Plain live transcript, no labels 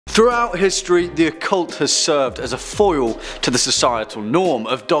Throughout history, the occult has served as a foil to the societal norm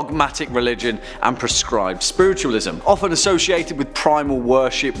of dogmatic religion and prescribed spiritualism. Often associated with primal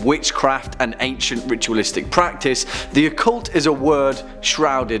worship, witchcraft and ancient ritualistic practice, the occult is a word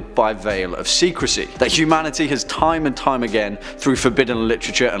shrouded by a veil of secrecy that humanity has time and time again, through forbidden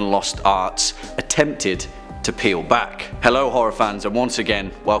literature and lost arts, attempted to peel back. Hello horror fans, and once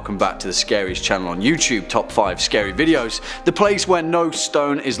again welcome back to the scariest channel on YouTube, Top 5 Scary Videos, the place where no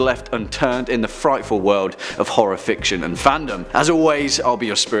stone is left unturned in the frightful world of horror fiction and fandom. As always, I'll be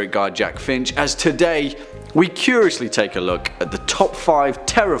your spirit guide Jack Finch, as today we curiously take a look at the top 5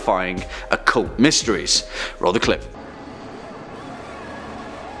 terrifying occult mysteries. Roll the clip.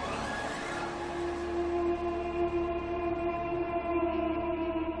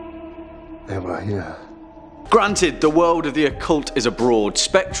 Am I here? Granted, the world of the occult is a broad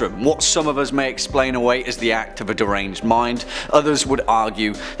spectrum. What some of us may explain away as the act of a deranged mind, others would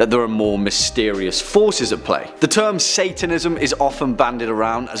argue that there are more mysterious forces at play. The term Satanism is often bandied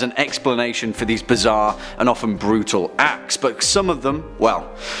around as an explanation for these bizarre and often brutal acts, but some of them, well,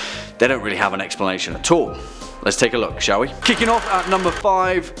 they don't really have an explanation at all. Let's take a look, shall we? Kicking off at number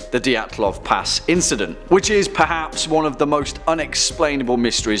 5, the Dyatlov Pass incident, which is perhaps one of the most unexplainable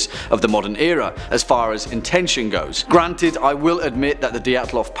mysteries of the modern era as far as intention goes. Granted, I will admit that the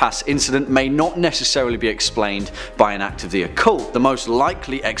Dyatlov Pass incident may not necessarily be explained by an act of the occult, the most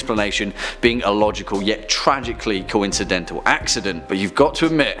likely explanation being a logical yet tragically coincidental accident, but you've got to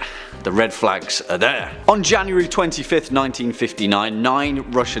admit, the red flags are there. On January 25th, 1959,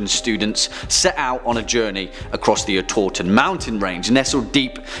 9 Russian students set out on a journey across the Occult mountain range, nestled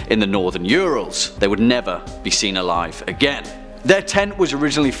deep in the northern Urals. They would never be seen alive again. Their tent was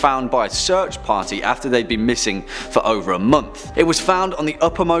originally found by a search party after they'd been missing for over a month. It was found on the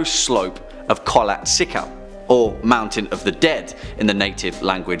uppermost slope of Kholat Syakhl, or Mountain of the Dead in the native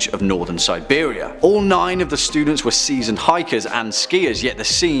language of northern Siberia. All 9 of the students were seasoned hikers and skiers, yet the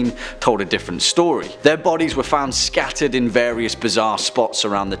scene told a different story. Their bodies were found scattered in various bizarre spots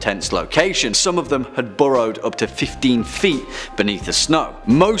around the tent's location. Some of them had burrowed up to 15 feet beneath the snow.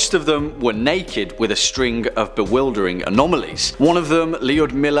 Most of them were naked with a string of bewildering anomalies. One of them,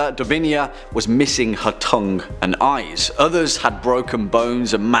 Lyudmila Dubinia, was missing her tongue and eyes. Others had broken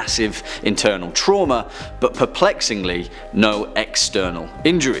bones and massive internal trauma, but perplexingly, no external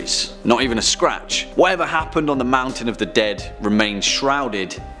injuries, not even a scratch. Whatever happened on the Mountain of the Dead remains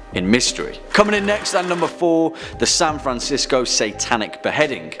shrouded in mystery. Coming in next at number 4, the San Francisco satanic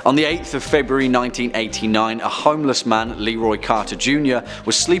beheading. On the 8th of February 1989, a homeless man, Leroy Carter Jr.,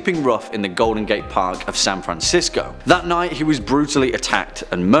 was sleeping rough in the Golden Gate Park of San Francisco. That night he was brutally attacked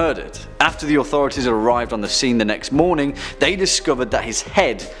and murdered. After the authorities arrived on the scene the next morning, they discovered that his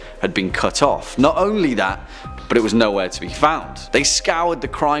head had been cut off. Not only that, but it was nowhere to be found. They scoured the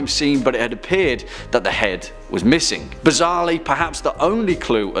crime scene, but it had appeared that the head was missing. Bizarrely, perhaps the only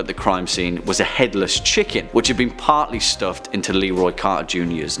clue at the crime scene was a headless chicken, which had been partly stuffed into Leroy Carter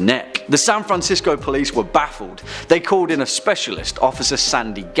Jr.'s neck. The San Francisco police were baffled. They called in a specialist, Officer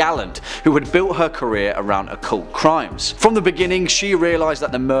Sandy Gallant, who had built her career around occult crimes. From the beginning, she realized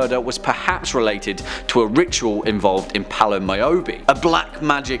that the murder was perhaps related to a ritual involved in Palo Mayombe, a black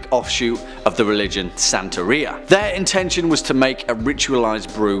magic offshoot of the religion Santeria. Their intention was to make a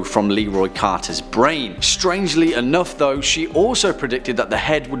ritualized brew from Leroy Carter's brain. Strangely enough though, she also predicted that the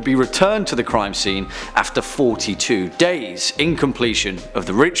head would be returned to the crime scene after 42 days, in completion of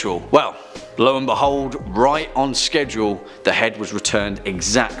the ritual. Well, lo and behold, right on schedule, the head was returned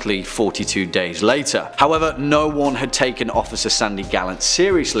exactly 42 days later. However, no one had taken Officer Sandy Gallant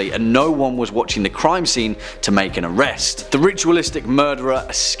seriously, and no one was watching the crime scene to make an arrest. The ritualistic murderer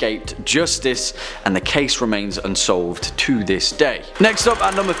escaped justice, and the case remains unsolved to this day. Next up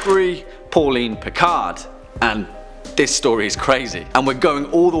at number 3, Pauline Picard. And this story is crazy, and we're going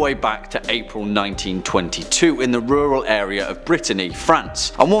all the way back to April 1922 in the rural area of Brittany,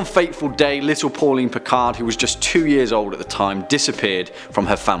 France. On one fateful day, little Pauline Picard, who was just 2 years old at the time, disappeared from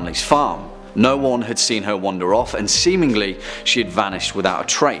her family's farm. No one had seen her wander off, and seemingly she had vanished without a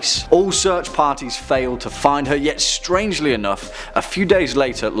trace. All search parties failed to find her, yet strangely enough, a few days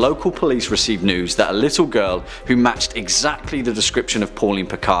later local police received news that a little girl who matched exactly the description of Pauline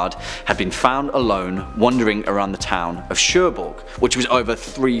Picard had been found alone wandering around the town of Cherbourg, which was over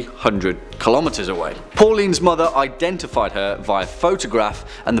 300 kilometers away. Pauline's mother identified her via photograph,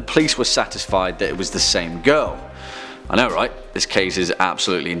 and the police were satisfied that it was the same girl. I know, right? This case is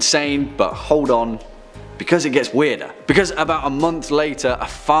absolutely insane, but hold on because it gets weirder. Because about a month later, a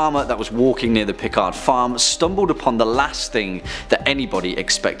farmer that was walking near the Picard farm stumbled upon the last thing that anybody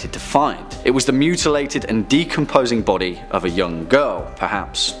expected to find. It was the mutilated and decomposing body of a young girl,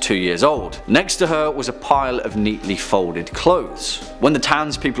 perhaps 2 years old. Next to her was a pile of neatly folded clothes. When the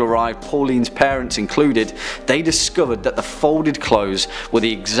townspeople arrived, Pauline's parents included, they discovered that the folded clothes were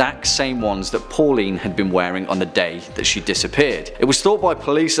the exact same ones that Pauline had been wearing on the day that she disappeared. It was thought by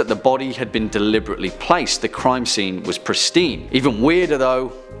police that the body had been deliberately placed. The crime scene was pristine. Even weirder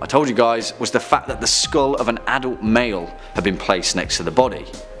though, I told you guys, was the fact that the skull of an adult male had been placed next to the body.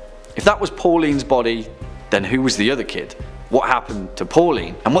 If that was Pauline's body, then who was the other kid? What happened to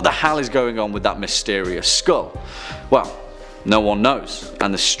Pauline? And what the hell is going on with that mysterious skull? Well, no one knows,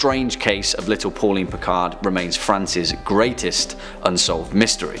 and the strange case of little Pauline Picard remains France's greatest unsolved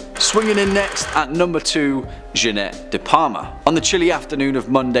mystery. Swinging in next at number 2, Jeanette de Palma. On the chilly afternoon of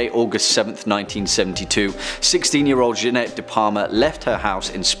Monday, August 7th, 1972, 16-year-old Jeanette de Palma left her house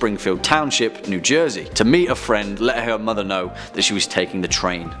in Springfield Township, New Jersey, to meet a friend, let her mother know that she was taking the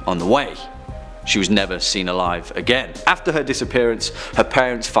train on the way. She was never seen alive again. After her disappearance, her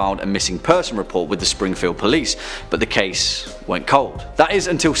parents filed a missing person report with the Springfield police, but the case went cold. That is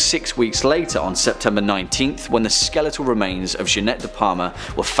until 6 weeks later, on September 19th, when the skeletal remains of Jeanette de Palma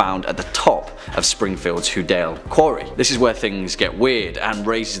were found at the top of Springfield's Houdale quarry. This is where things get weird and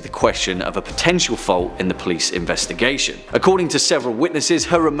raises the question of a potential fault in the police investigation. According to several witnesses,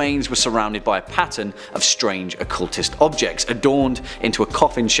 her remains were surrounded by a pattern of strange occultist objects, adorned into a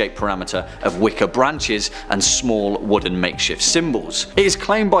coffin-shaped parameter of wicker branches and small wooden makeshift symbols. It is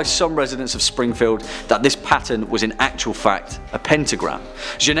claimed by some residents of Springfield that this pattern was in actual fact a pentagram.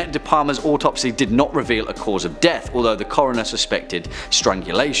 Jeanette de Palma's autopsy did not reveal a cause of death, although the coroner suspected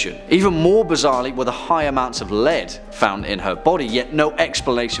strangulation. Even more bizarrely were the high amounts of lead found in her body, yet no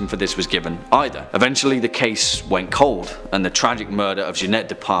explanation for this was given either. Eventually the case went cold, and the tragic murder of Jeanette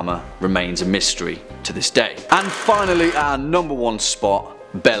de Palma remains a mystery to this day. And finally, at our number 1 spot,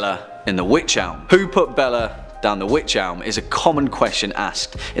 Bella in the Wych Elm. Who put Bella down the Wych Elm is a common question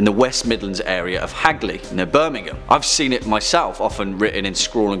asked in the West Midlands area of Hagley near Birmingham. I've seen it myself, often written in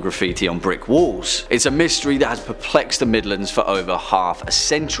scrawling graffiti on brick walls. It's a mystery that has perplexed the Midlands for over half a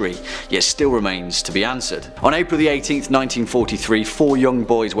century, yet still remains to be answered. On April the 18th, 1943, 4 young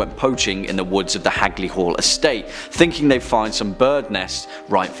boys went poaching in the woods of the Hagley Hall estate, thinking they'd find some bird nests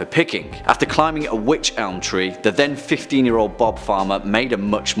ripe for picking. After climbing a wych elm tree, the then 15-year-old Bob Farmer made a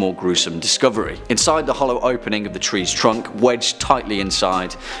much more gruesome discovery. Inside the hollow opening of the tree's trunk, wedged tightly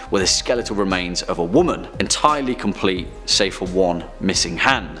inside, were the skeletal remains of a woman, entirely complete save for one missing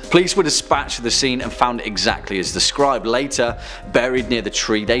hand. Police were dispatched to the scene and found it exactly as described. Later, buried near the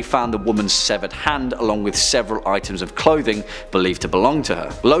tree, they found the woman's severed hand along with several items of clothing believed to belong to her.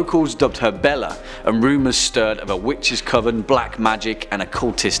 Locals dubbed her Bella, and rumours stirred of a witch's coven, black magic and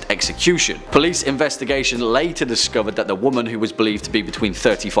occultist execution. Police investigation later discovered that the woman, who was believed to be between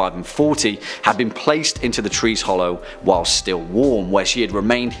 35 and 40, had been placed into the tree's hollow while still warm, where she had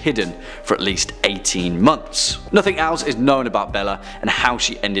remained hidden for at least 18 months. Nothing else is known about Bella and how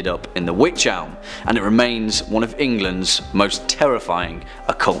she ended up in the Wych Elm, and it remains one of England's most terrifying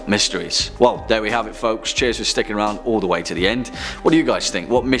occult mysteries. Well, there we have it folks, cheers for sticking around all the way to the end. What do you guys think?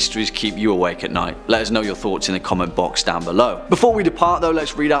 What mysteries keep you awake at night? Let us know your thoughts in the comment box down below. Before we depart though,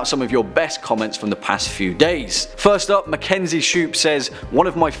 let's read out some of your best comments from the past few days. First up, Mackenzie Shoup says, one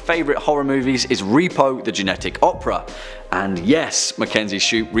of my favourite horror movies is Repo the Genetic Opera. And yes, Mackenzie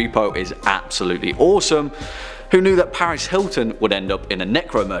Shoup, Repo is absolutely awesome. Who knew that Paris Hilton would end up in a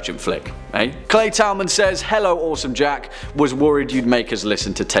Necro Merchant flick, eh? Clay Talman says, hello awesome Jack, was worried you'd make us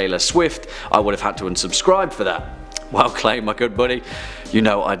listen to Taylor Swift. I would have had to unsubscribe for that. Well Clay, my good buddy, you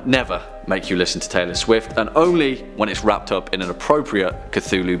know I'd never make you listen to Taylor Swift, and only when it's wrapped up in an appropriate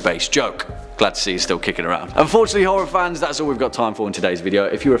Cthulhu based joke. Glad to see you still kicking around. Unfortunately horror fans, that's all we've got time for in today's video.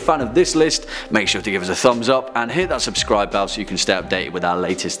 If you're a fan of this list, make sure to give us a thumbs up and hit that subscribe bell so you can stay updated with our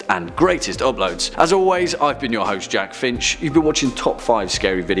latest and greatest uploads. As always, I've been your host Jack Finch, you've been watching Top 5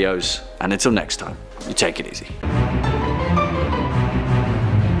 Scary Videos, and until next time, you take it easy.